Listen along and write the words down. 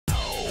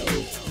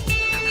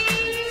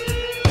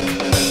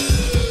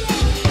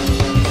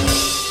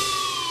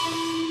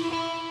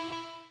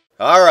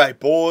Alright,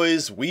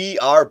 boys, we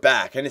are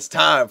back, and it's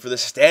time for the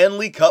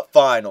Stanley Cup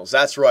Finals.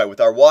 That's right, with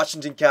our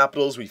Washington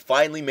Capitals, we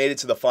finally made it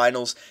to the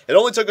finals. It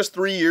only took us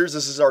 3 years.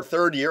 This is our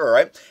third year,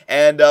 alright?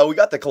 And we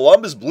got the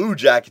Columbus Blue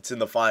Jackets in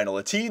the final,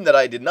 a team that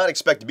I did not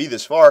expect to be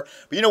this far.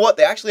 But you know what?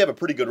 They actually have a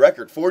pretty good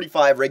record.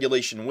 45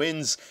 regulation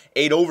wins,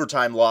 8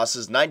 overtime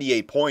losses,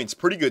 98 points.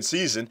 Pretty good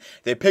season.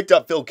 They picked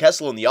up Phil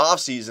Kessel in the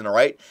offseason,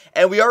 alright?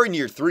 And we are in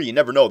year 3. You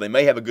never know. They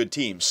may have a good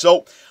team.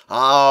 So,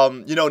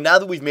 you know, now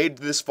that we've made it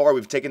this far,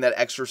 we've taken that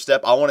extra step.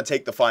 I want to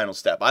take the final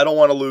step. I don't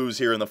want to lose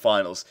here in the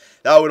finals.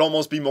 That would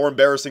almost be more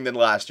embarrassing than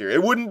last year.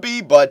 It wouldn't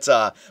be, but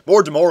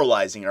more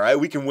demoralizing, all right?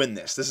 We can win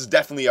this. This is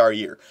definitely our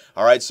year,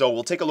 all right? So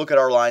we'll take a look at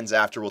our lines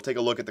after. We'll take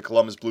a look at the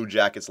Columbus Blue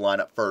Jackets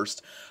lineup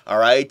first, all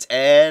right?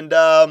 And,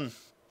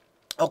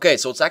 okay,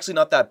 so it's actually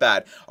not that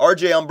bad.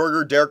 RJ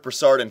Umberger, Derek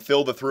Brassard, and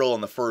Phil the Thrill on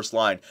the first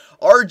line.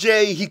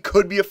 RJ, he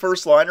could be a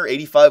first liner,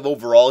 85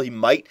 overall, he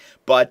might,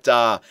 but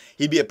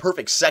he'd be a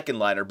perfect second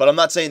liner. But I'm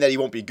not saying that he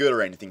won't be good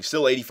or anything.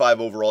 Still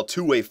 85 overall,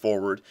 two-way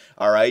forward,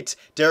 all right?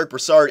 Derek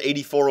Brassard,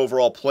 84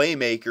 overall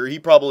playmaker. He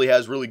probably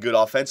has really good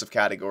offensive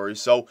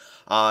categories, so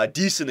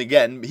decent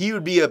again. He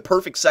would be a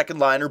perfect second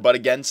liner, but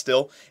again,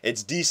 still,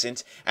 it's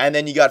decent. And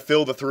then you got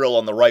Phil the Thrill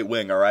on the right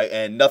wing, all right?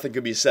 And nothing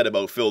could be said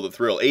about Phil the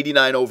Thrill.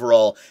 89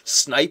 overall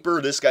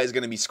sniper. This guy's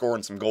going to be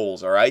scoring some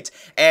goals, all right?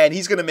 And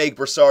he's going to make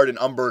Brassard and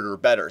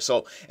Umberger better.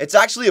 So it's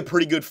actually a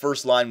pretty good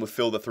first line with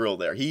Phil the Thrill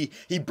there. He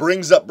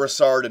brings up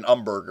Brassard and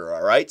Umberger,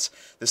 all right?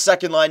 The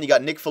second line, you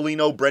got Nick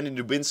Foligno, Brendan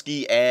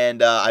Dubinsky,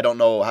 and I don't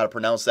know how to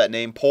pronounce that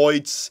name,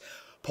 Poise,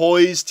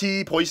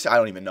 I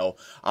don't even know.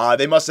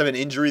 They must have an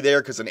injury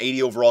there because an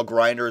 80 overall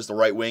grinder is the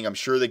right wing. I'm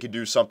sure they could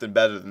do something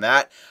better than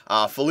that.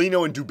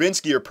 Foligno and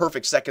Dubinsky are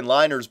perfect second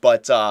liners,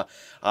 but the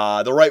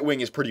right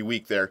wing is pretty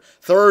weak there.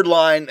 Third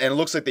line, and it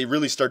looks like they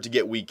really start to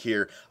get weak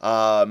here.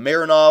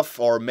 Marov,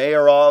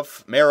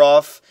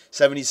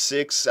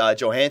 76,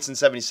 Johansson,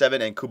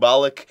 77, and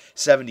Kubalik,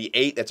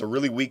 78. That's a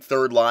really weak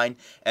third line.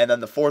 And then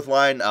the fourth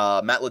line,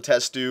 Matt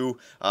Letestu,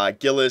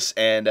 Gillis,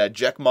 and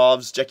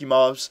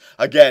Jekimovs.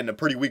 Again, a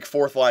pretty weak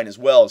fourth line as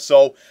well.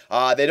 So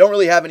they don't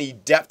really have any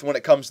depth when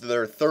it comes to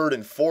their third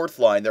and fourth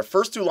line. Their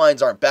first two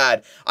lines aren't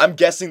bad. I'm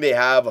guessing they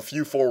have a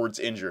few forwards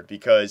injured,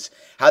 because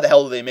how the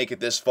hell do they make it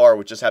this far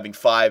with just having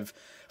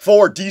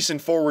four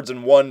decent forwards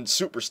and one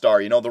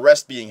superstar, you know, the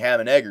rest being ham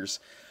and eggers.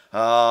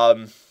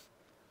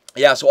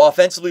 Yeah, so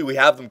offensively, we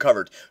have them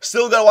covered.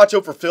 Still got to watch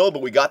out for Phil,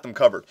 but we got them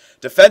covered.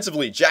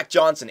 Defensively, Jack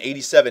Johnson,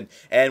 87,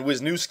 and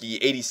Wisniewski,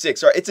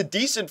 86. All right, it's a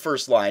decent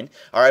first line,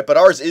 all right, but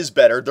ours is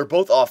better. They're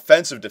both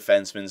offensive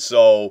defensemen,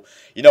 so,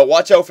 you know,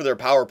 watch out for their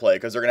power play,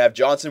 because they're going to have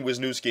Johnson,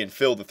 Wisniewski, and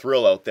Phil the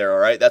Thrill out there, all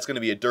right? That's going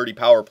to be a dirty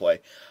power play.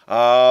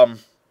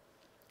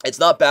 It's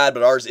not bad,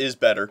 but ours is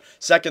better.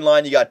 Second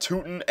line, you got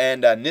Tootin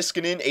and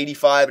Niskanen,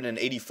 85 and an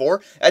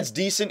 84. That's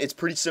decent. It's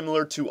pretty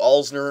similar to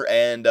Alzner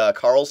and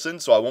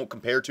Carlson, so I won't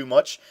compare too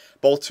much.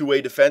 Both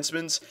two-way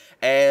defensemen.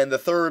 And the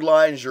third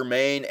line,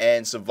 Germain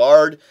and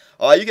Savard.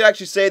 You can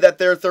actually say that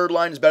their third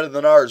line is better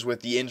than ours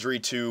with the injury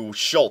to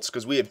Schultz,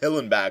 because we have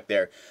Hillen back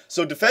there.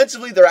 So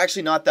defensively, they're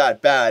actually not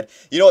that bad.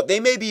 You know what? They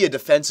may be a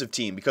defensive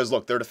team, because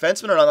look, their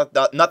defensemen are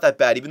not that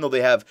bad, even though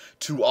they have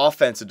two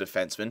offensive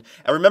defensemen.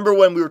 And remember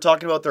when we were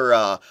talking about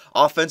their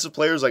offensive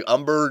players like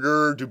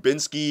Umberger,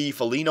 Dubinsky,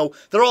 Foligno?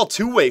 They're all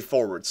two-way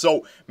forwards.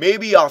 So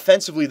maybe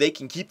offensively, they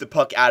can keep the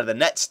puck out of the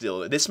net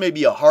still. This may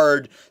be a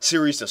hard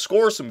series to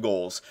score some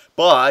goals.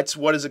 But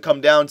what does it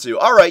come down to?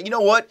 All right, you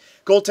know what?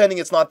 Goaltending,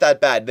 it's not that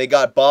bad. They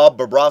got Bob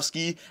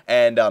Bobrovsky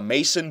and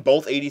Mason,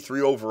 both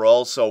 83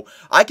 overall. So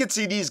I could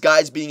see these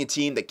guys being a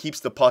team that keeps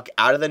the puck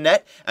out of the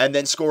net and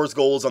then scores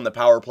goals on the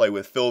power play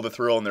with Phil the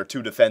Thrill and their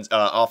two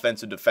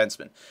offensive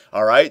defensemen.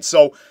 All right,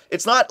 so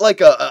it's not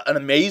like an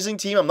amazing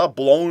team. I'm not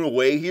blown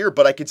away here,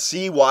 but I could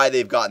see why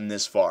they've gotten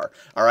this far.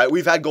 All right,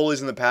 we've had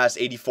goalies in the past,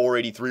 84,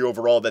 83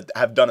 overall, that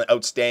have done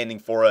outstanding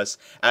for us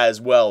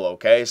as well,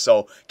 okay?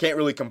 So can't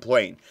really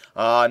complain.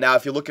 Now,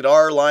 if you look at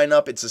our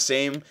lineup, it's the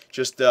same,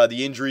 just the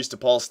injuries to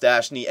Paul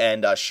Stastny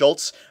and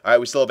Schultz. All right,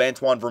 we still have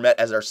Antoine Vermette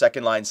as our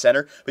second-line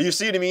center. But you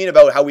see what I mean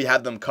about how we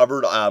have them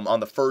covered on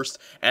the first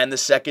and the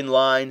second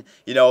line,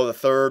 you know, the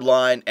third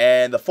line,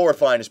 and the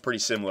fourth line is pretty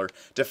similar.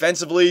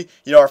 Defensively,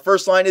 you know, our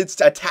first line, it's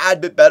a tad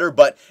bit better,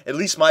 but at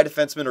least my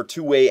defensemen are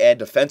two-way and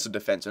defensive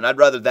defensemen. I'd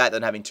rather that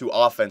than having two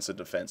offensive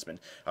defensemen.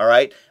 All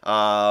right?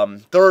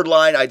 Third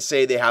line, I'd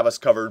say they have us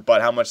covered,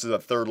 but how much is the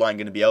third line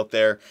going to be out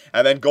there?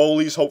 And then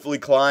goalies, hopefully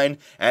Klein,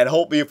 and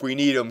hopefully if we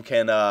need him,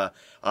 can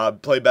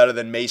play better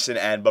than Mason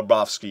and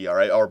Bobrovsky, all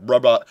right? Or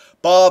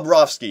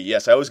Bobrovsky.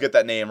 Yes, I always get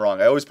that name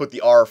wrong. I always put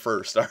the R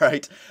first, all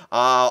right?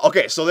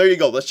 Okay, so there you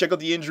go. Let's check out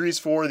the injuries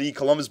for the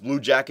Columbus Blue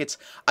Jackets.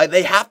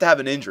 They have to have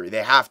an injury.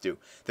 They have to.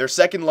 Their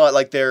second line,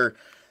 like their...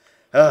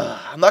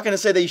 I'm not going to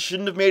say they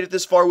shouldn't have made it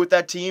this far with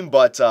that team,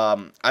 but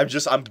I'm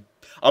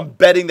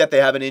betting that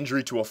they have an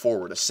injury to a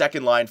forward, a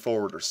second line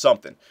forward or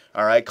something,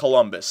 all right?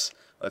 Columbus.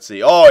 Let's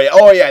see. Oh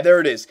yeah, there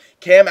it is.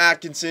 Cam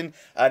Atkinson,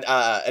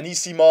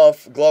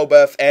 Anisimov,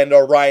 Globef, and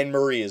Ryan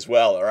Murray as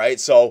well. All right,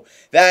 so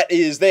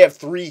they have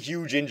 3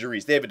 huge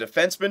injuries. They have a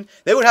defenseman.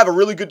 They would have a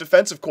really good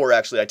defensive core,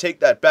 actually. I take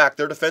that back.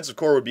 Their defensive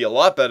core would be a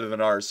lot better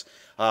than ours.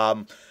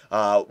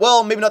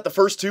 Well, maybe not the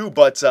first 2,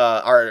 but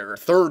our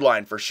third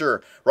line for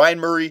sure. Ryan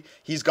Murray,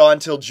 he's gone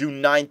till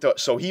June 9th,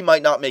 so he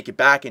might not make it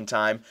back in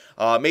time.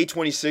 May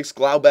 26th,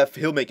 Glaubef,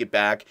 he'll make it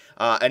back.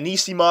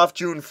 Anisimov,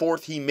 June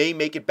 4th, he may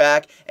make it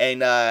back.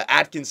 And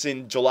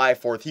Atkinson, July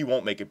 4th, he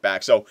won't make it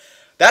back. So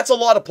that's a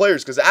lot of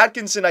players, because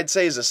Atkinson, I'd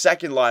say, is a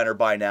second liner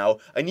by now.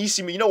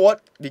 Anisimov, you know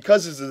what?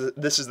 Because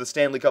this is the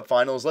Stanley Cup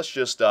Finals, let's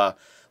just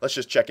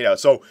check it out.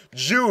 So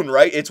June,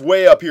 right? It's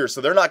way up here,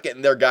 so they're not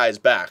getting their guys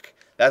back.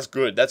 That's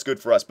good. That's good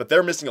for us. But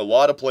they're missing a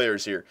lot of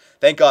players here.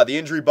 Thank God. The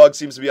injury bug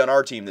seems to be on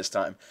our team this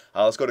time.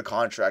 Let's go to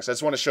contracts. I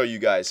just want to show you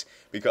guys,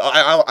 because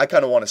I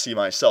kind of want to see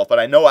myself. But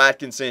I know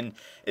Atkinson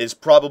is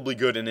probably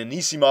good, and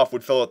Anisimov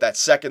would fill out that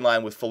second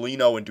line with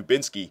Foligno and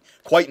Dubinsky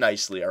quite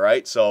nicely, all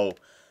right? So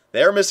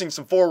they're missing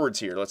some forwards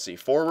here. Let's see.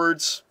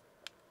 Forwards.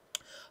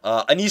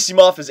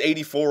 Anisimov is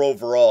 84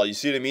 overall. You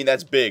see what I mean?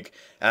 That's big.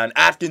 And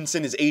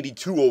Atkinson is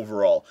 82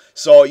 overall.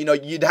 So, you know,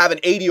 you'd have an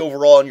 80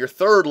 overall on your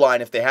third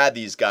line if they had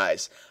these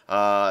guys.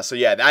 So,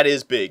 yeah, that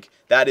is big.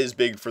 That is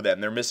big for them.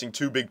 They're missing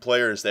 2 big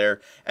players there.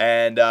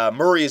 And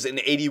Murray is an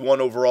 81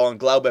 overall, and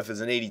Glaubef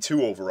is an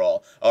 82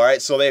 overall. All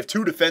right, so they have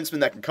 2 defensemen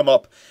that can come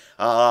up.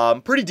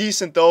 Pretty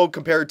decent, though,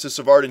 compared to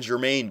Savard and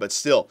Germain, but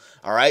still.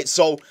 All right,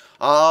 so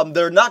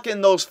they're not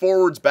getting those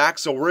forwards back,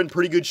 so we're in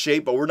pretty good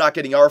shape, but we're not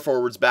getting our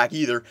forwards back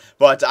either.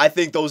 But I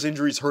think those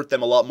injuries hurt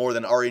them a lot more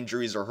than our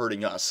injuries are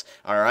hurting us.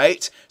 All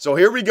right, so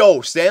here we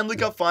go. Stanley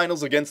Cup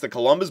Finals against the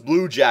Columbus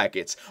Blue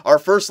Jackets. Our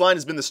first line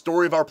has been the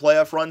story of our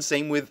playoff run,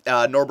 same with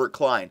Norbert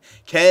Klein.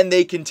 Can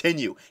they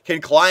continue?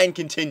 Can Klein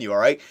continue, all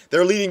right?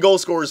 Their leading goal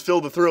scorer is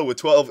Phil the Thrill with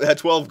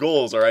 12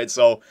 goals, all right?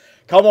 So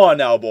come on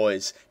now,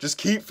 boys. Just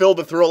keep Phil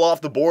the Thrill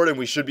off the board, and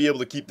we should be able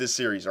to keep this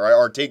series, all right?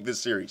 Or take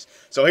this series.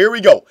 So here we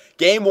go.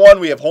 Game 1,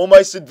 we have home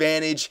ice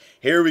advantage.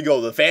 Here we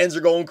go. The fans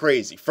are going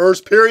crazy.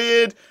 First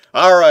period.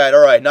 All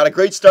right. Not a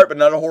great start, but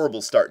not a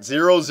horrible start.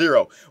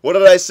 0-0. What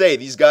did I say?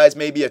 These guys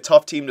may be a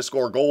tough team to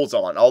score goals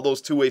on. All those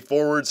two-way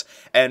forwards.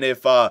 And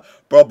if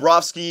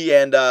Bobrovsky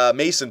and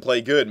Mason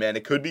play good, man,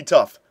 it could be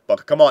tough.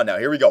 But come on now.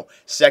 Here we go.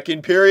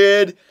 Second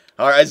period.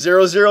 All right,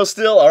 0-0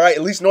 still. All right,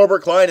 at least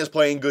Norbert Klein is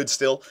playing good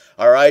still.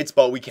 All right,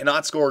 but we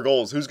cannot score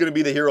goals. Who's going to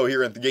be the hero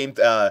here in the game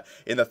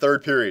in the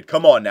third period?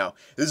 Come on now.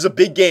 This is a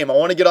big game. I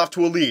want to get off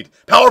to a lead.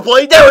 Power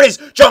play. There it is.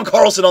 John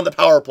Carlson on the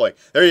power play.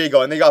 There you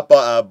go. And they got,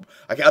 I'm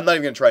not even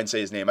going to try and say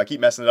his name. I keep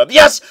messing it up.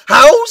 Yes,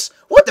 House.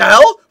 What the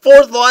hell?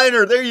 Fourth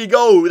liner. There you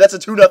go. That's a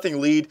 2-0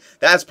 lead.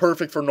 That's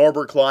perfect for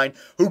Norbert Klein,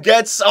 who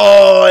gets,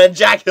 and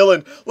Jack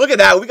Hillen. Look at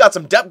that. We got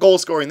some depth goal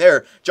scoring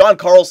there. John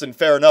Carlson,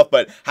 fair enough,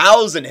 but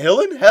Howes and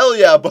Hillen? Hell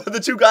yeah. But the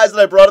 2 guys that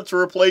I brought up to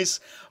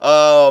replace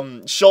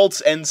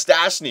Schultz and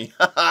Stastny.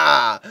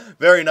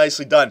 Very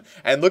nicely done.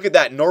 And look at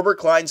that. Norbert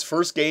Klein's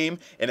first game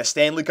in a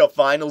Stanley Cup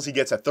Finals. He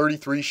gets a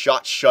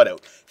 33-shot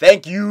shutout.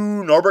 Thank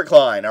you, Norbert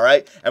Klein, all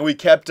right? And we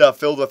kept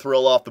Phil the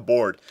Thrill off the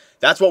board.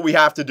 That's what we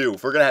have to do.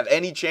 If we're going to have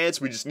any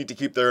chance, we just need to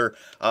keep their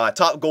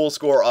top goal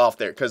scorer off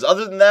there. Because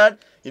other than that,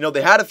 you know,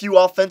 they had a few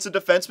offensive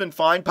defensemen,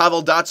 fine.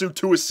 Pavel Datsyuk,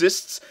 2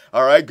 assists.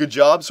 All right, good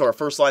job. So our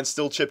first line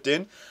still chipped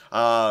in.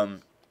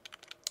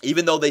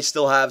 Even though they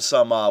still have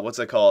some, what's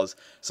it called?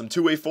 Some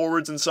two-way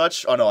forwards and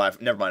such. Oh, no,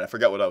 never mind. I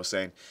forgot what I was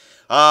saying.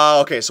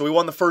 Okay, so we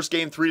won the first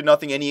game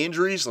 3-0. Any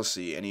injuries? Let's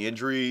see. Any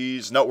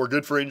injuries? No, we're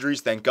good for injuries.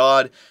 Thank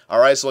God. All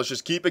right, so let's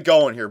just keep it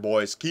going here,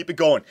 boys. Keep it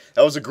going.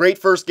 That was a great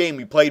first game.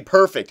 We played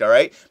perfect, all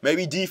right?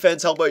 Maybe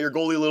defense help out your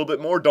goalie a little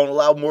bit more. Don't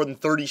allow more than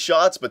 30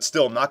 shots, but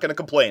still, I'm not going to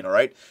complain, all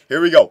right?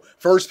 Here we go.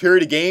 First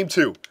period of game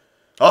 2.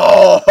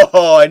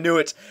 Oh, I knew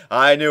it.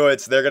 I knew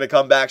it. They're going to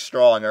come back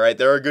strong, all right?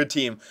 They're a good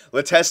team.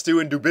 Letestu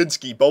and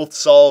Dubinsky both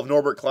solved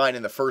Norbert Klein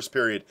in the first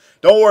period.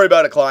 Don't worry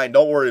about it, Klein.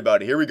 Don't worry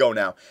about it. Here we go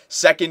now.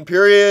 Second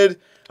period.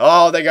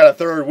 Oh, they got a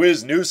third.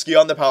 Wisniewski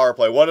on the power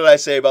play. What did I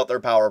say about their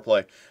power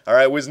play? All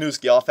right,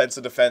 Wisniewski,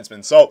 offensive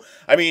defenseman. So,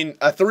 I mean,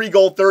 a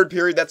 3-goal third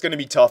period, that's going to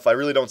be tough. I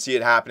really don't see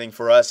it happening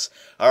for us.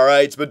 All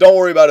right, but don't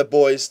worry about it,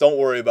 boys. Don't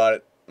worry about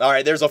it. All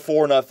right, there's a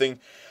 4-0.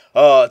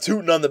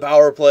 Tootin on the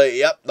power play.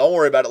 Yep, don't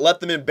worry about it. Let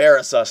them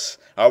embarrass us.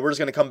 We're just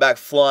going to come back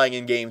flying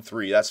in game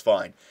 3. That's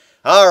fine.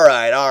 All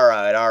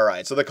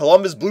right. So the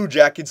Columbus Blue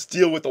Jackets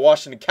deal with the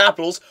Washington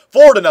Capitals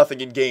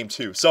 4-0 in game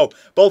 2. So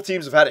both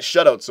teams have had a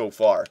shutout so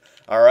far.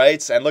 All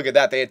right, and look at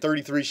that. They had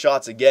 33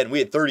 shots again. We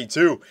had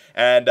 32.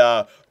 And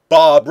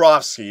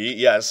Bobrovsky,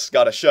 yes,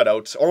 got a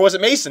shutout. Or was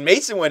it Mason?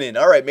 Mason went in.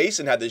 All right,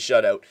 Mason had this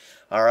shutout.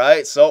 All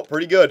right, so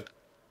pretty good.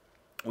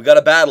 We got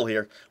a battle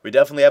here. We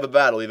definitely have a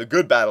battle. We have a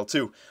good battle,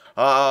 too.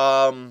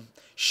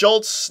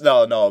 Schultz,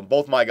 no,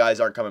 both my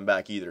guys aren't coming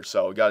back either,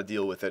 so we got to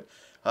deal with it.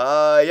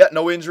 Yeah,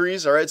 no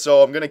injuries, all right,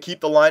 so I'm going to keep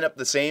the lineup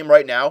the same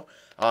right now.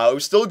 It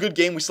was still a good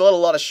game. We still had a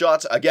lot of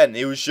shots. Again,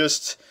 it was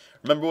just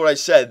Remember what I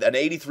said, an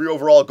 83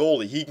 overall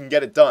goalie, he can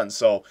get it done.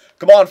 So,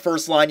 come on,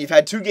 first line. You've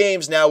had 2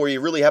 games now where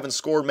you really haven't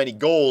scored many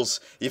goals.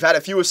 You've had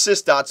a few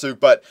assists, Datsuk,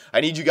 but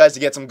I need you guys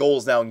to get some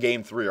goals now in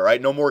Game 3, all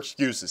right? No more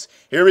excuses.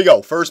 Here we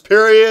go. First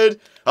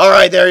period. All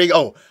right, there you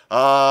go.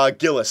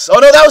 Gillis. Oh,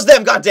 no, that was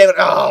them. God damn it.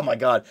 Oh, my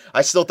God.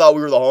 I still thought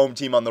we were the home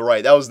team on the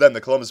right. That was them,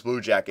 the Columbus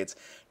Blue Jackets.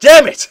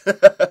 Damn it.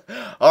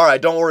 All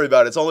right, don't worry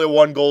about it. It's only a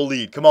 1-goal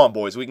lead. Come on,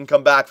 boys. We can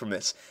come back from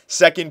this.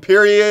 Second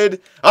period.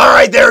 All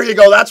right, there you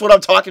go. That's what I'm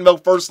talking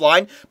about. First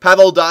line.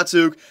 Pavel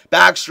Datsuk,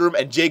 Backstrom,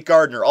 and Jake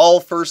Gardner. All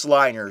first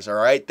liners, all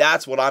right?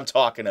 That's what I'm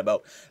talking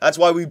about. That's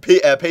why we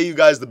pay you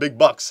guys the big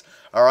bucks.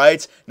 All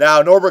right,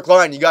 now Norbert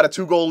Klein, you got a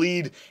 2-goal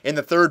lead in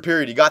the third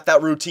period. You got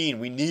that routine.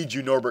 We need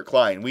you, Norbert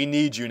Klein. We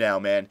need you now,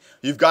 man.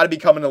 You've got to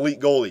become an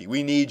elite goalie.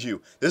 We need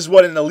you. This is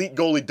what an elite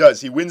goalie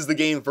does. He wins the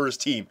game for his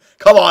team.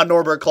 Come on,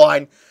 Norbert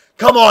Klein.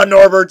 Come on,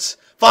 Norbert.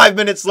 5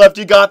 minutes left.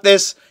 You got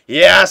this.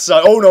 Yes.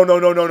 Oh,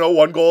 no.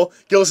 1 goal.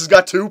 Gillis has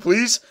got 2,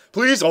 please.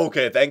 Please.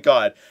 Okay, thank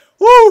God.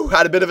 Woo!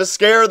 Had a bit of a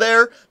scare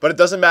there, but it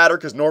doesn't matter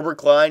because Norbert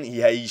Klein,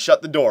 he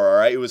shut the door, all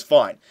right? It was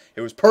fine.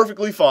 It was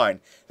perfectly fine.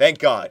 Thank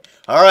God.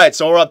 All right,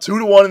 so we're up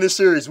 2-1 in this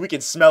series. We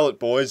can smell it,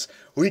 boys.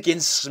 We can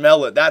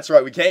smell it. That's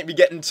right. We can't be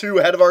getting too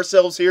ahead of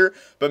ourselves here,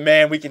 but,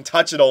 man, we can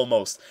touch it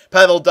almost.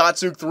 Pavel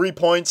Datsuk, 3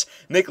 points.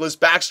 Nicholas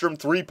Backstrom,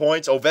 3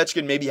 points.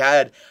 Ovechkin maybe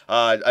had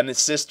an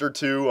assist or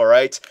 2, all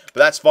right? But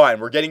that's fine.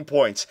 We're getting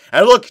points.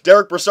 And look,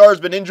 Derek Brassard's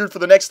been injured for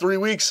the next 3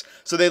 weeks,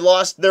 so they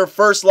lost their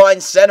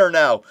first-line center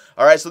now.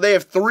 All right, so they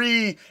have 3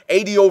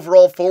 80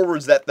 overall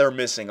forwards that they're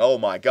missing. Oh,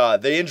 my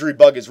God. The injury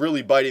bug is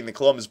really biting the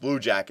Columbus Blue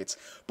Jackets.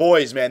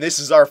 Boys, man, this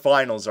is our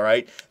finals, all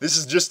right? This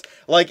is just,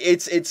 like,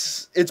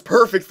 it's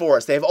perfect for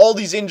us. They have all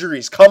these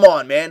injuries. Come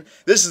on, man.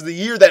 This is the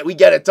year that we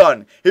get it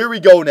done. Here we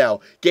go now.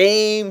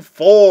 Game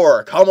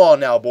 4. Come on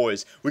now,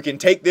 boys. We can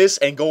take this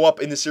and go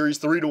up in the series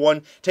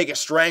 3-1. Take a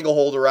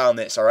stranglehold around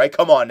this, all right?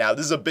 Come on now.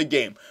 This is a big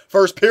game.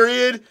 First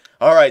period.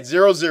 All right,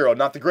 0-0.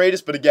 Not the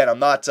greatest, but again, I'm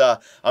not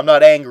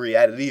angry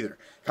at it either.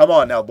 Come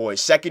on now,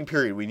 boys. Second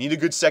period. We need a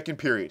good second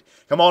period.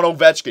 Come on,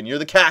 Ovechkin. You're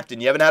the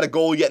captain. You haven't had a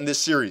goal yet in this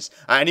series.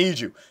 I need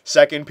you.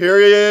 Second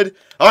period.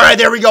 All right,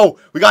 there we go.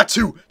 We got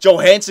 2.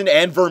 Johansson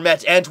and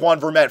Vermette. Antoine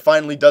Vermette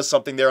finally does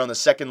something there on the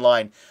second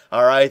line.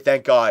 All right,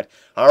 thank God.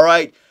 All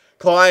right.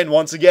 Klein,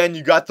 once again,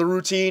 you got the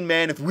routine,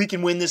 man. If we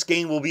can win this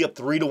game, we'll be up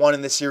 3-1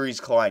 in the series,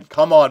 Klein.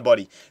 Come on,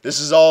 buddy. This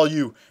is all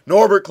you.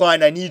 Norbert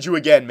Klein, I need you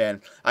again,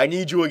 man. I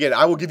need you again.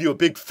 I will give you a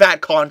big fat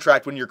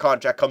contract when your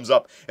contract comes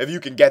up if you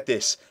can get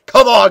this.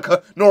 Come on,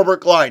 Norbert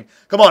Klein.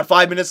 Come on,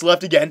 5 minutes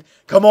left again.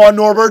 Come on,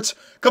 Norbert.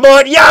 Come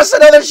on. Yes,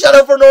 another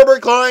shutout for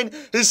Norbert Klein.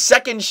 His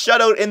second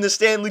shutout in the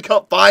Stanley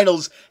Cup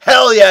Finals.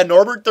 Hell yeah,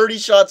 Norbert. 30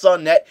 shots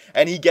on net,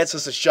 and he gets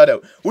us a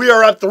shutout. We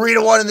are up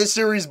 3-1 in this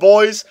series,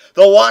 boys.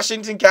 The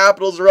Washington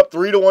Capitals are up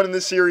 3-1 in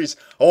this series.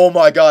 Oh,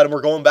 my God, and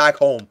we're going back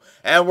home.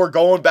 And we're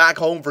going back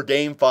home for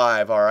Game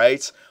 5, all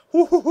right?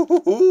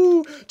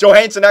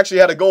 Johansson actually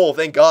had a goal,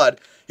 thank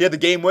God. He had the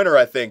game winner,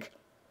 I think.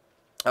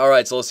 All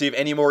right, so let's see if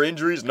any more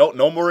injuries. No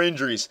more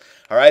injuries.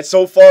 All right,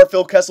 so far,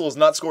 Phil Kessel has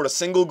not scored a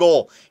single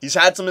goal. He's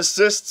had some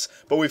assists,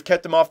 but we've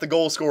kept him off the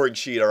goal-scoring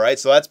sheet, all right?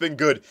 So that's been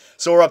good.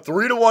 So we're up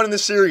 3-1 in the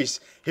series.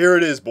 Here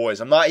it is,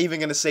 boys. I'm not even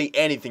going to say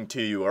anything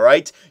to you, all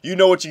right? You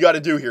know what you got to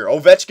do here.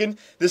 Ovechkin,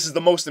 this is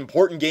the most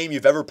important game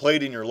you've ever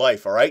played in your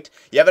life, all right?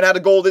 You haven't had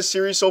a goal this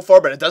series so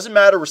far, but it doesn't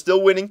matter. We're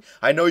still winning.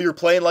 I know you're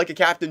playing like a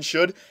captain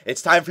should.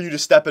 It's time for you to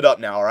step it up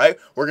now, all right?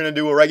 We're going to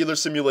do a regular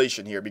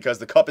simulation here because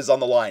the cup is on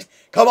the line.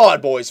 Come on,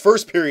 boys.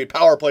 First period,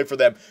 power play for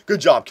them.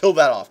 Good job. Kill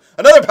that off.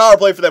 Another power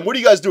play for them. What are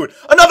you guys doing?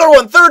 Another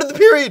one. Third of the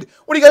period.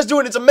 What are you guys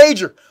doing? It's a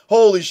major.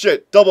 Holy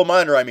shit. Double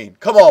minor, I mean.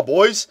 Come on,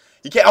 boys.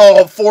 You can't.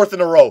 Oh, 4th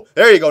in a row.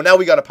 There you go. Now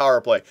we got a power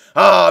play.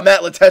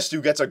 Matt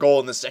Letestu gets a goal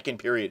in the second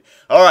period.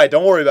 All right,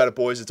 don't worry about it,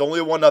 boys. It's only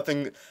a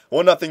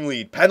 1-0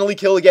 lead. Penalty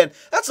kill again.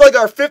 That's like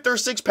our 5th or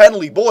 6th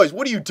penalty. Boys,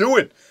 what are you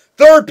doing?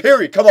 Third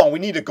period. Come on, we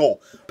need a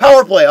goal.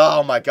 Power play.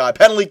 Oh, my God.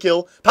 Penalty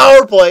kill.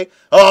 Power play.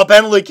 Oh,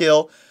 penalty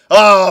kill.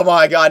 Oh,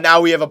 my God.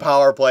 Now we have a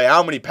power play.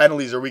 How many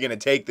penalties are we going to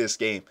take this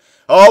game?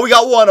 Oh, we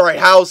got 1. All right,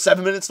 Howe,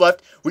 7 minutes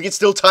left. We can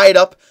still tie it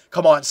up.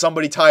 Come on,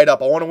 somebody tie it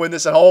up. I want to win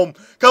this at home.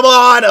 Come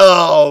on.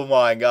 Oh,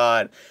 my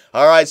God.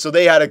 All right, so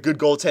they had a good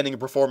goaltending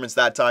performance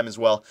that time as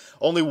well.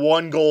 Only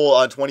 1 goal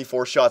on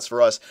 24 shots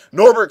for us.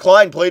 Norbert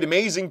Klein played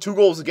amazing. 2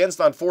 goals against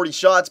on 40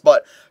 shots,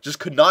 but just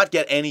could not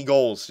get any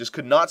goals. Just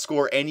could not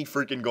score any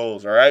freaking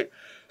goals, all right?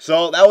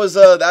 So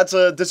that's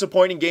a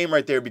disappointing game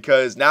right there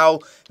because now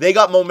they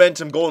got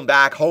momentum going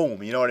back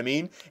home, you know what I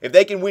mean? If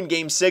they can win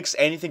Game 6,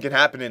 anything can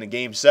happen in a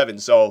Game 7.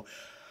 So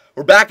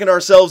we're backing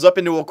ourselves up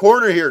into a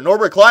corner here.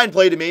 Norbert Klein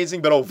played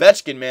amazing, but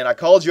Ovechkin, man, I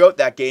called you out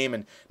that game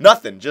and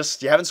nothing.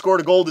 Just you haven't scored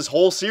a goal this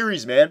whole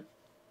series, man.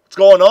 What's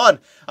going on?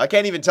 I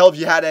can't even tell if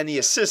you had any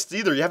assists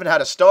either. You haven't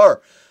had a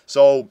star.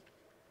 So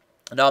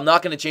Now, I'm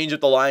not going to change up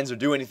the lines or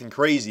do anything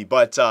crazy,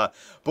 but,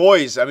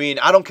 boys, I mean,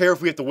 I don't care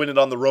if we have to win it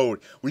on the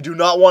road. We do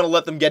not want to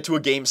let them get to a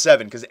Game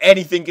 7, because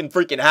anything can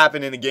freaking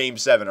happen in a Game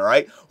 7, all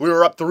right? We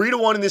were up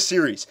 3-1 in this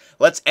series.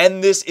 Let's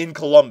end this in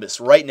Columbus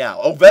right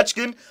now.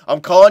 Ovechkin, I'm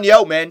calling you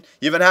out, man.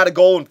 You haven't had a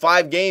goal in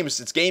 5 games.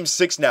 It's Game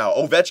 6 now.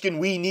 Ovechkin,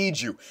 we need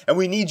you, and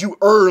we need you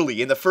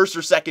early in the first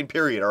or second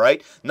period, all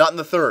right? Not in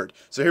the third.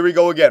 So here we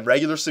go again,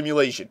 regular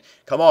simulation.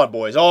 Come on,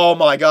 boys. Oh,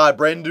 my God,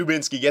 Brendan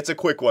Dubinsky gets a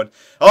quick one.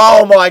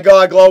 Oh, my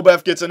God,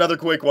 Globev gets another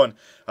quick one.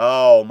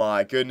 Oh,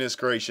 my goodness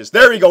gracious.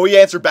 There we go. He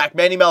answered back.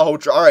 Manny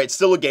Malhotra. All right,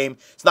 still a game.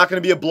 It's not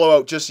going to be a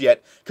blowout just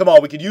yet. Come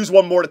on, we could use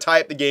one more to tie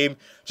up the game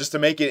just to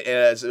make it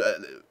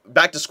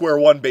back to square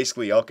one,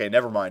 basically. Okay,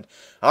 never mind.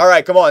 All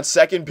right, come on.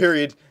 Second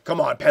period. Come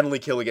on, penalty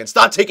kill again.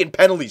 Stop taking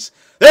penalties.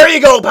 There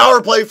you go.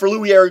 Power play for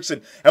Louis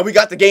Eriksson. And we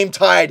got the game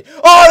tied.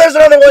 Oh, there's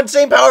another one.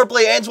 Same power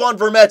play. Antoine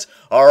Vermette.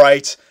 All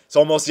right. It's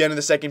almost the end of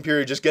the second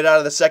period. Just get out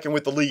of the second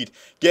with the lead.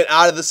 Get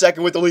out of the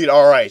second with the lead.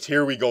 All right,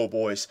 here we go,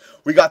 boys.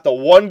 We got the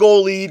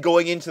 1-goal lead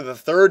going into the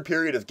third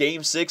period of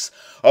Game 6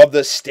 of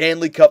the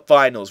Stanley Cup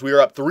Finals. We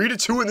are up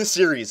 3-2 in the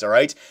series, all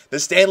right?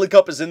 The Stanley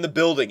Cup is in the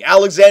building.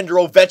 Alexander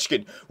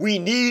Ovechkin, we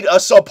need a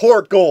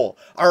support goal,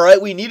 all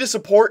right? We need a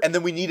support, and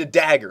then we need a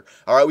dagger,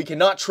 all right? We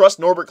cannot trust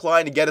Norbert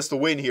Klein to get us the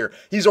win here.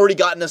 He's already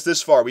gotten us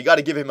this far. We got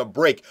to give him a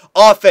break.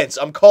 Offense,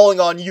 I'm calling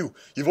on you.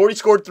 You've already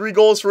scored 3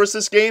 goals for us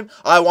this game.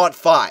 I want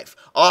 5.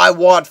 I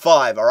want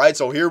 5, all right?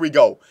 So here we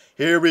go.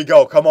 Here we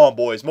go. Come on,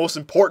 boys. Most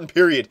important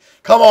period.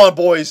 Come on,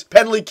 boys.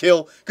 Penalty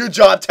kill. Good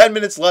job. 10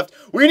 minutes left.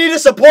 We need a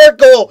support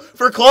goal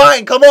for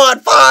Klein. Come on.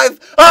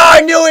 5. Ah,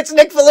 I knew it's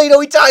Nick Foligno.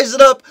 He ties it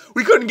up.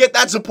 We couldn't get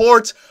that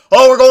support.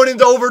 Oh, we're going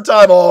into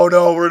overtime. Oh,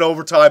 no. We're in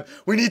overtime.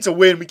 We need to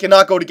win. We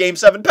cannot go to Game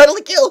 7.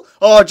 Penalty kill.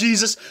 Oh,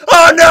 Jesus.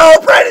 Oh,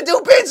 no. Brendan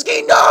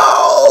Dubinsky.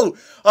 No.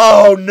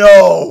 Oh,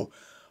 no.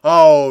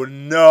 Oh,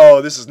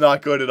 no. This is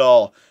not good at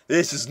all.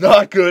 This is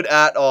not good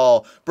at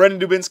all. Brendan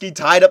Dubinsky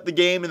tied up the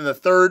game in the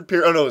third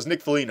period. Oh, no, it was Nick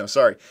Foligno,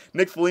 sorry.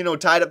 Nick Foligno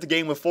tied up the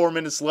game with 4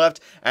 minutes left,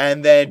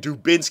 and then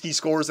Dubinsky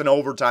scores in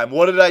overtime.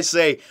 What did I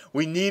say?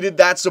 We needed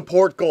that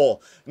support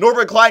goal.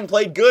 Norbert Klein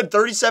played good,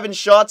 37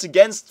 shots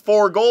against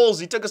 4 goals.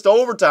 He took us to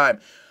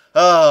overtime.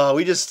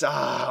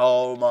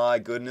 Oh, my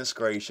goodness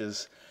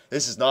gracious.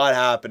 This is not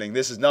happening.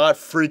 This is not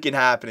freaking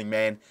happening,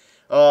 man.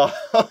 Oh,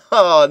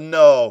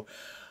 no.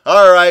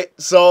 All right,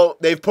 so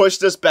they've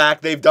pushed us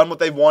back. They've done what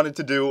they've wanted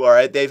to do, all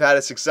right? They've had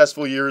a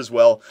successful year as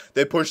well.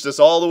 They pushed us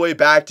all the way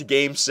back to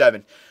Game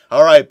 7.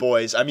 All right,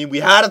 boys. I mean, we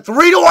had a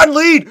 3-1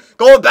 lead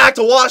going back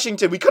to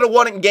Washington. We could have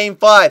won it in Game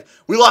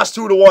 5. We lost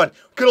 2-1. We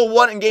could have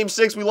won it in Game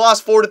 6. We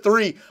lost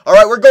 4-3. All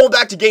right, we're going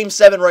back to Game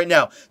 7 right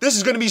now. This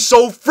is going to be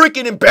so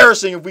freaking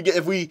embarrassing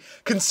if we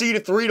concede a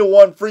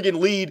 3-1 freaking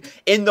lead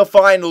in the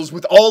finals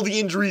with all the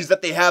injuries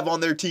that they have on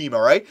their team, all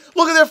right?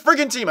 Look at their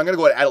freaking team. I'm going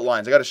to go to edit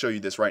lines. I got to show you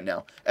this right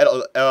now.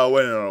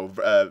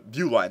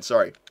 View lines,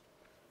 sorry.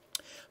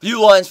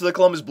 View lines for the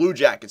Columbus Blue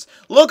Jackets.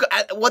 Look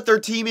at what their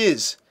team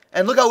is.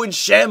 And look how in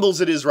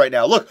shambles it is right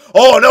now. Look.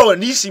 Oh, no,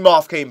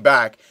 Anisimov came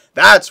back.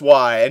 That's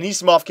why.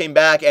 Anisimov came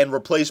back and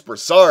replaced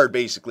Brassard,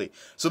 basically.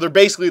 So they're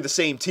basically the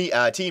same team.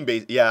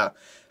 Yeah.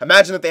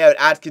 Imagine if they had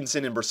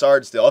Atkinson and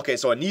Brassard still. Okay,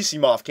 so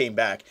Anisimov came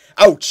back.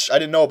 Ouch. I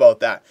didn't know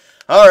about that.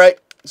 All right.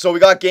 So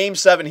we got Game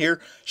 7 here.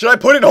 Should I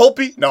put in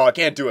Holtby? No, I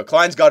can't do it.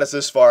 Klein's got us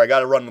this far. I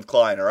got to run with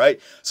Klein, all right?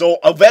 So,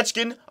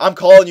 Ovechkin, I'm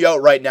calling you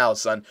out right now,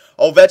 son.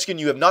 Ovechkin,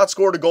 you have not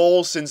scored a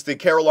goal since the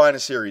Carolina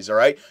series, all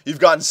right? You've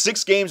gotten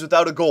 6 games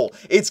without a goal.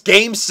 It's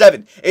Game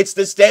 7. It's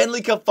the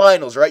Stanley Cup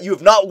Finals, right? You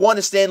have not won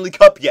a Stanley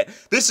Cup yet.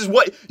 This is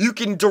what you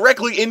can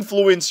directly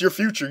influence your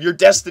future, your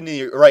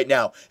destiny right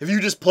now, if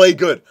you just play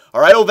good, all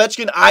right,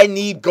 Ovechkin? I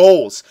need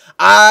goals.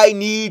 I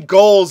need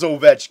goals,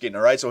 Ovechkin,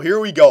 all right? So, here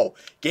we go.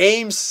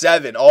 Game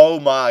 7. Oh,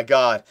 my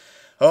God.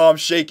 Oh, I'm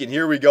shaking.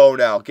 Here we go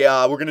now. Okay,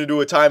 we're going to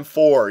do a time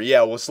 4.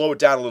 Yeah, we'll slow it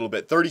down a little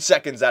bit. 30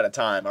 seconds at a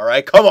time, all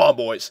right? Come on,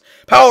 boys.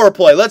 Power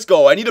play. Let's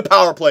go. I need a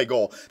power play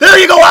goal. There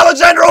you go,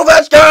 Alexander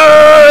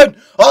Ovechkin!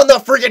 On the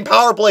freaking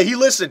power play. He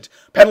listened.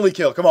 Penalty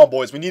kill. Come on,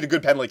 boys. We need a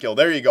good penalty kill.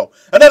 There you go.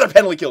 Another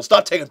penalty kill.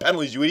 Stop taking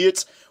penalties, you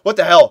idiots. What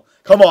the hell?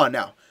 Come on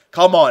now.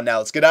 Come on now.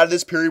 Let's get out of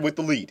this period with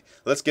the lead.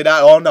 Let's get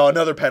out. Oh, no,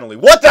 another penalty.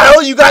 What the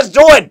hell are you guys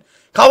doing?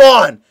 Come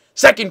on.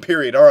 Second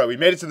period. All right, we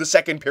made it to the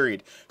second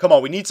period. Come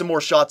on, we need some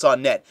more shots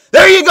on net.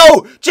 There you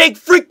go! Jake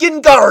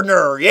freaking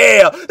Gardner!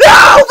 Yeah!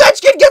 No!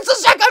 Ovechkin gets the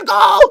second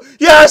goal!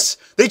 Yes!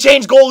 They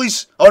changed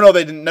goalies. Oh, no,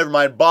 they didn't. Never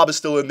mind. Bob is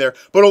still in there.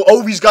 But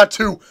Ovi's got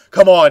 2.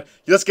 Come on.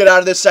 Let's get out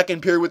of this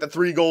second period with a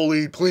 3-goal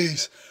lead.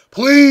 Please.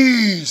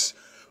 Please!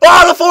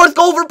 Oh, the 4th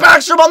goal for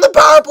Backstrom on the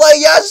power play.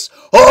 Yes!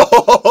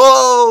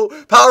 Oh,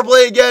 power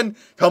play again.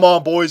 Come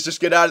on, boys. Just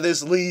get out of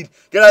this lead.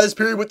 Get out of this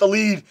period with the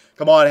lead.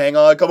 Come on, hang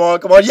on, come on,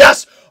 come on.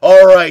 Yes!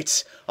 All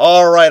right.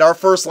 All right, our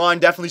first line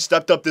definitely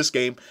stepped up this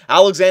game.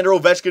 Alexander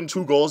Ovechkin,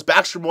 2 goals.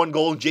 Backstrom, 1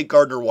 goal. And Jake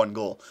Gardiner, 1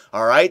 goal.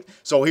 All right,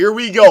 so here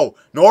we go.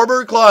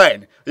 Norbert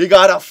Klein, you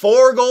got a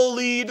 4-goal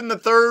lead in the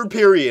 3rd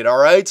period, all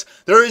right?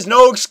 There is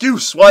no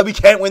excuse why we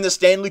can't win the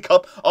Stanley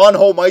Cup on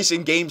home ice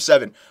in Game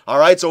 7. All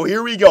right, so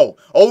here we go.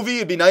 Ovi,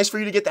 it'd be nice for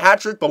you to get the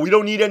hat trick, but we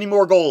don't need any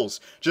more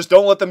goals. Just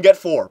don't let them get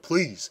 4,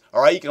 please.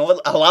 All right, you can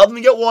allow them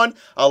to get 1,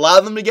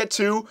 allow them to get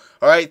 2.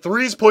 All right,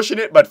 3's pushing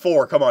it, but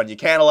 4, come on, you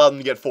can't allow them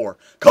to get 4.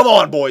 Come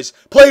on, boys.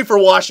 Play for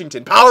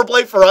Washington. Power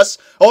play for us.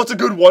 Oh, it's a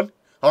good one.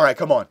 All right,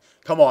 come on.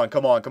 Come on,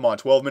 come on, come on.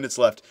 12 minutes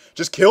left.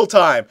 Just kill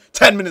time.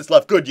 10 minutes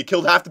left. Good, you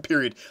killed half the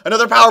period.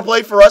 Another power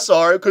play for us.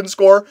 All right, couldn't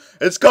score.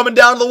 It's coming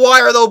down to the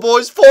wire, though,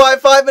 boys.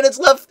 5 minutes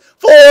left.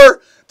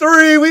 4,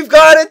 3, we've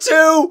got it.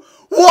 2,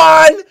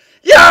 1.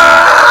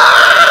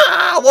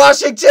 Yeah!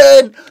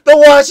 Washington! The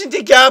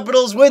Washington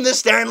Capitals win the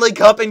Stanley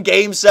Cup in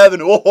Game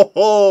 7.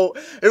 Oh,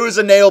 it was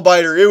a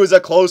nail-biter. It was a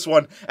close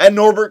one. And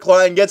Norbert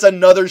Klein gets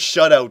another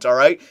shutout, all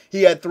right?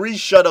 He had 3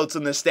 shutouts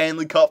in the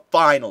Stanley Cup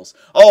Finals.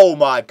 Oh,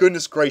 my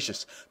goodness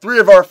gracious. 3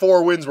 of our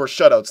 4 wins were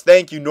shutouts.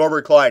 Thank you,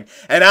 Norbert Klein.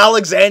 And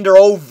Alexander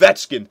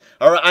Ovechkin.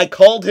 All right, I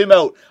called him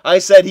out. I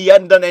said he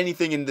hadn't done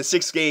anything in the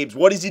 6 games.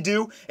 What does he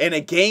do? In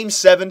a Game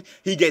 7,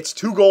 he gets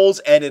 2 goals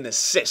and an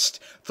assist.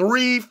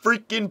 3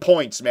 freaking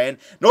points, man.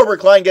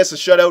 Norbert Klein gets a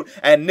shutout,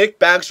 and Nick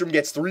Backstrom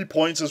gets 3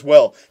 points as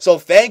well. So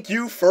thank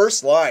you,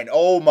 first line.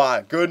 Oh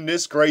my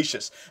goodness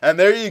gracious. And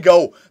there you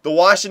go. The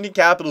Washington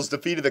Capitals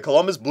defeated the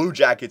Columbus Blue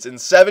Jackets in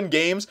 7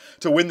 games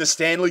to win the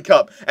Stanley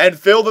Cup. And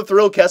Phil the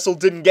Thrill Kessel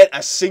didn't get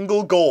a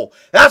single goal.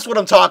 That's what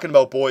I'm talking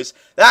about, boys.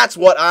 That's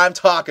what I'm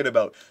talking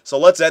about. So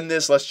let's end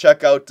this. Let's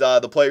check out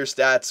the player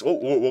stats.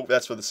 Oh,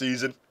 that's for the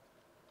season.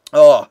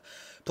 Oh,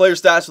 player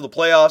stats for the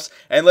playoffs,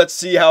 and let's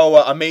see how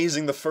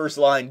amazing the first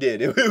line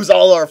did. It was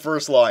all our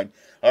first line.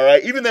 All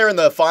right, even there in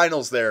the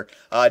finals there,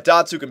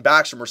 Datsuk and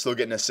Backstrom were still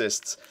getting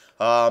assists.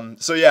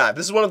 So yeah,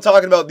 this is what I'm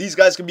talking about. These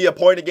guys can be a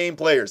point-a-game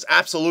players.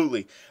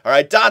 Absolutely. All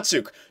right,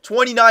 Datsuk,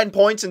 29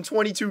 points in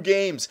 22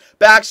 games.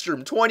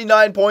 Backstrom,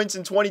 29 points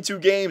in 22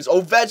 games.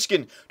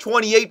 Ovechkin,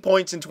 28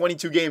 points in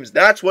 22 games.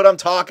 That's what I'm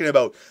talking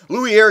about.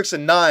 Louis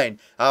Eriksson, 9.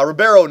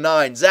 Ribeiro,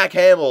 9. Zach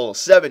Hamill,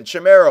 7.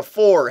 Chimera,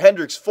 4.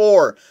 Hendricks,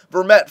 4.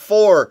 Vermette,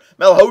 4.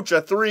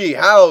 Malhotra, 3.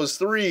 Howes,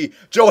 3.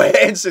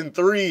 Johansson,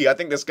 3. I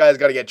think this guy's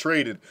got to get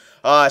traded.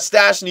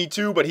 Stastny,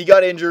 2, but he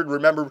got injured.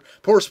 Remember,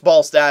 poor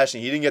Paul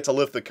Stastny. He didn't get to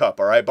lift the cup,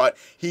 all right? But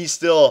he's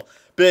still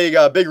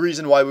big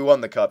reason why we won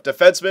the cup.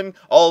 Defenseman,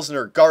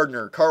 Alsner,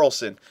 Gardner,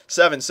 Carlson,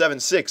 7, 7,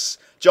 6.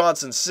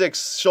 Johnson,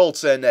 6,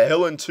 Schultz, and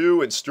Hillen,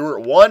 2, and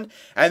Stewart, 1.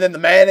 And then the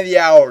man of the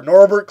hour,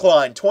 Norbert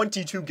Klein,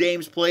 22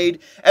 games played,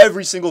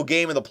 every single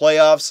game in the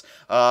playoffs.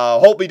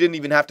 Hope he didn't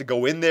even have to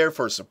go in there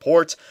for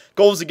support.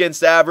 Goals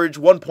against average,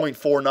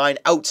 1.49,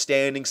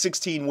 outstanding,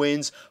 16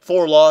 wins,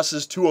 4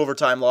 losses, 2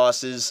 overtime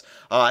losses,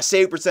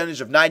 save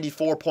percentage of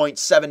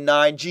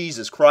 94.79,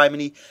 Jesus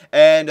criminy,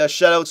 and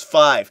shutouts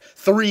 5,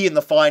 3 in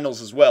the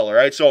finals as well, all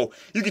right? So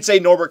you could say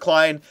Norbert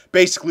Klein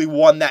basically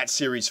won that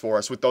series for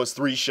us with those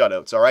 3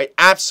 shutouts, all right?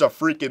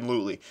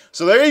 Abso-freaking-lutely.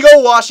 So there you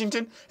go,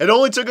 Washington. It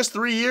only took us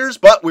 3 years,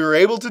 but we were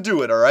able to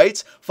do it, all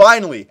right?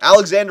 Finally,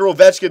 Alexander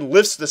Ovechkin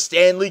lifts the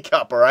Stanley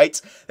Cup, all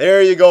right?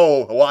 There you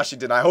go,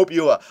 Washington. I hope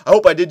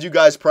I did you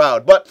guys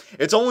proud. But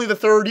it's only the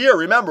 3rd year.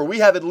 Remember, we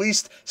have at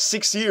least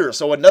 6 years,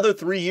 so another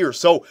 3 years.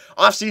 So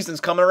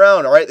off-season's coming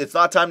around, all right? It's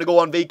not time to go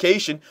on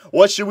vacation.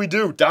 What should we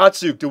do?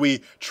 Datsuk, do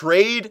we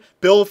trade,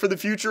 build for the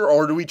future,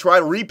 or do we try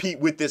to repeat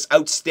with this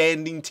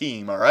outstanding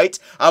team, all right?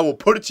 I will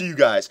put it to you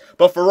guys.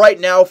 But for right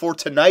now, for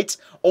tonight,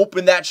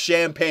 open that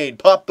champagne,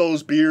 pop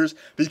those beers,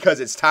 because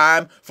it's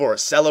time for a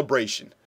celebration.